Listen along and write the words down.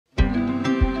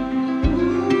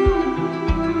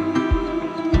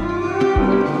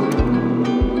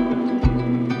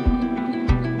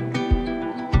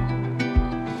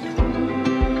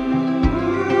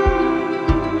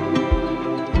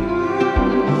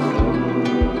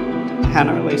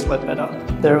Hannah released Better.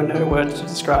 There are no words to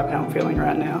describe how I'm feeling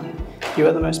right now. You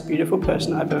are the most beautiful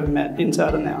person I've ever met,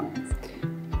 inside and out.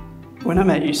 When I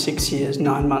met you 6 years,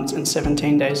 9 months and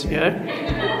 17 days ago,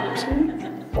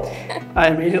 I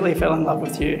immediately fell in love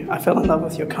with you. I fell in love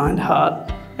with your kind heart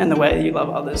and the way you love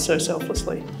others so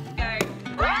selflessly.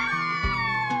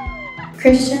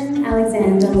 Kristian,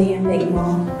 Alexander, Liam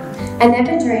Bigmore. I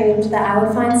never dreamed that I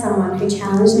would find someone who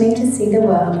challenged me to see the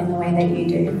world in the way that you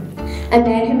do. A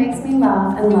man who makes me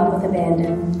laugh and love with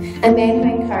abandon. A man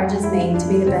who encourages me to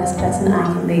be the best person I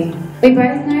can be. We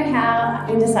both know how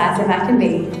indecisive I can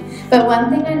be, but one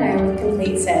thing I know with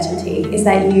complete certainty is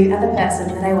that you are the person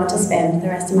that I want to spend the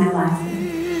rest of my life with.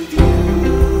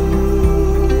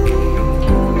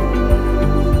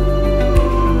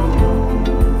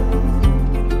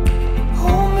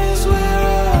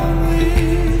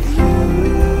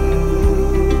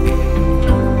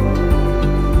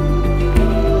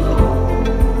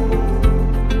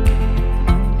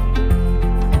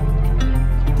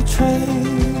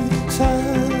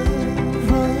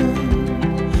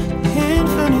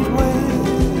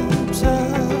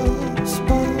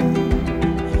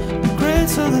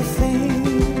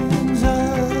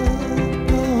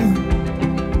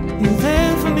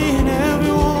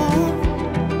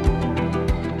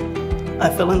 I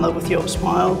fell in love with your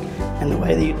smile and the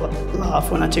way that you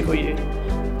laugh when I tickle you.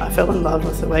 I fell in love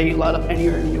with the way you light up any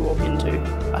room you walk into.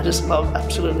 I just love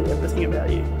absolutely everything about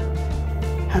you.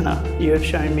 Hannah, you have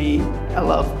shown me a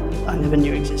love I never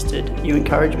knew existed. You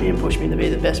encourage me and push me to be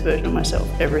the best version of myself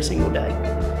every single day.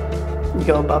 You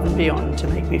go above and beyond to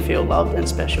make me feel loved and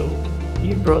special.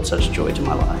 You've brought such joy to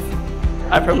my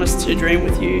life. I promise to dream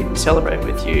with you, celebrate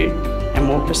with you, and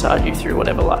walk beside you through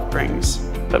whatever life brings.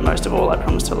 But most of all, I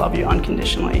promise to love you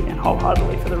unconditionally and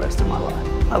wholeheartedly for the rest of my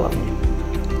life. I love you.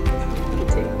 Me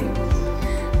too.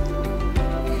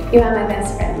 You are my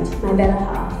best friend, my better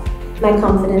half, my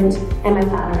confidant and my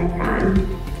partner in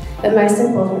crime. But most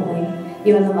importantly,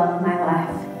 you are the love of my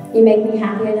life. You make me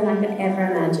happier than I could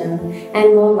ever imagine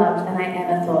and more loved than I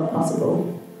ever thought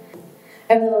possible.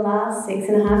 Over the last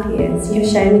 6.5 years, you have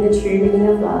shown me the true meaning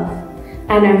of love.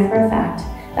 I know for a fact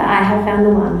that I have found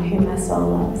the one whom my soul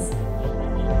loves.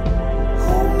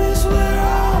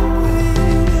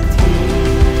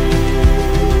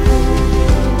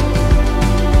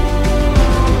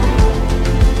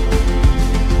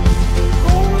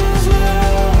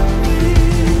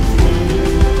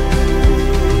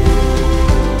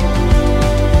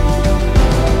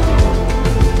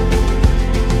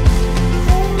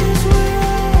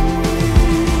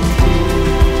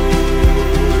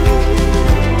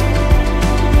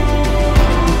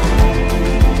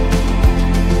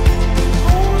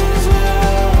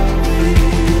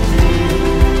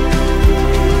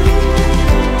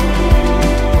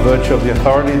 Virtue of the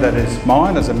authority that is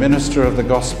mine as a minister of the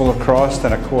gospel of Christ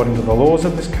and according to the laws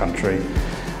of this country,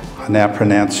 I now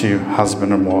pronounce you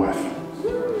husband and wife.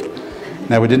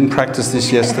 Now, we didn't practice this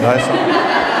yesterday, so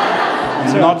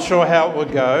I'm not sure how it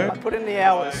would go. I put in the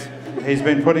hours. He's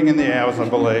been putting in the hours, I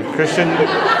believe. Kristian,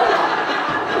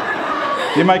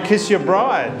 you may kiss your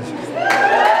bride.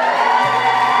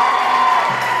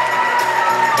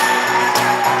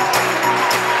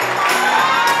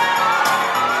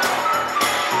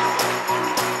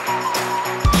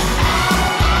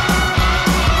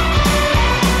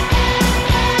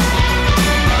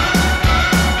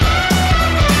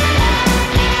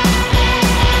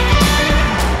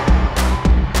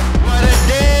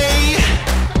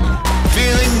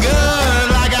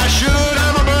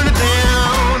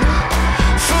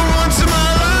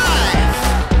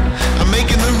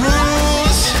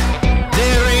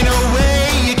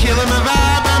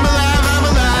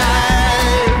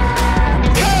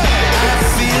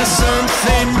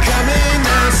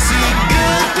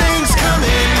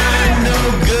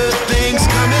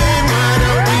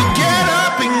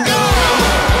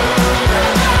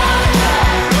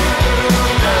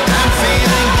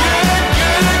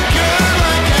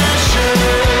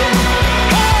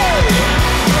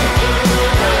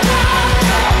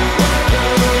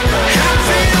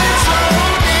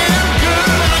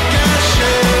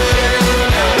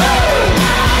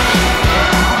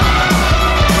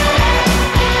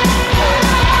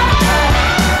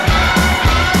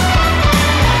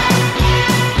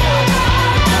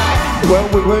 Well,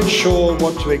 we weren't sure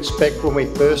what to expect when we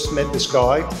first met this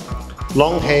guy.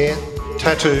 Long hair,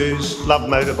 tattoos, loved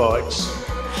motorbikes.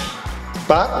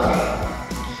 But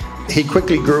he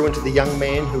quickly grew into the young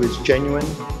man who is genuine,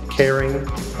 caring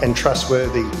and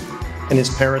trustworthy, and his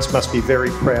parents must be very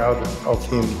proud of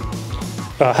him.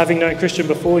 Having known Kristian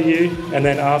before you and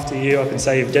then after you, I can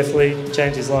say you've definitely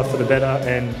changed his life for the better,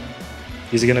 and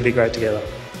you're going to be great together.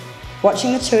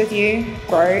 Watching the two of you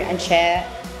grow and share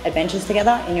adventures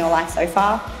together in your life so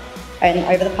far and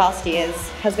over the past years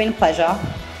has been a pleasure,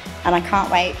 and I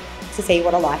can't wait to see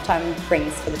what a lifetime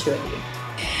brings for the two of you.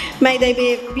 May they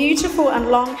be a beautiful and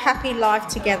long, happy life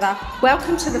together.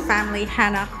 Welcome to the family,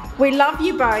 Hannah. We love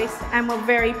you both and we're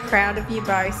very proud of you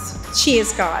both.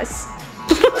 Cheers, guys.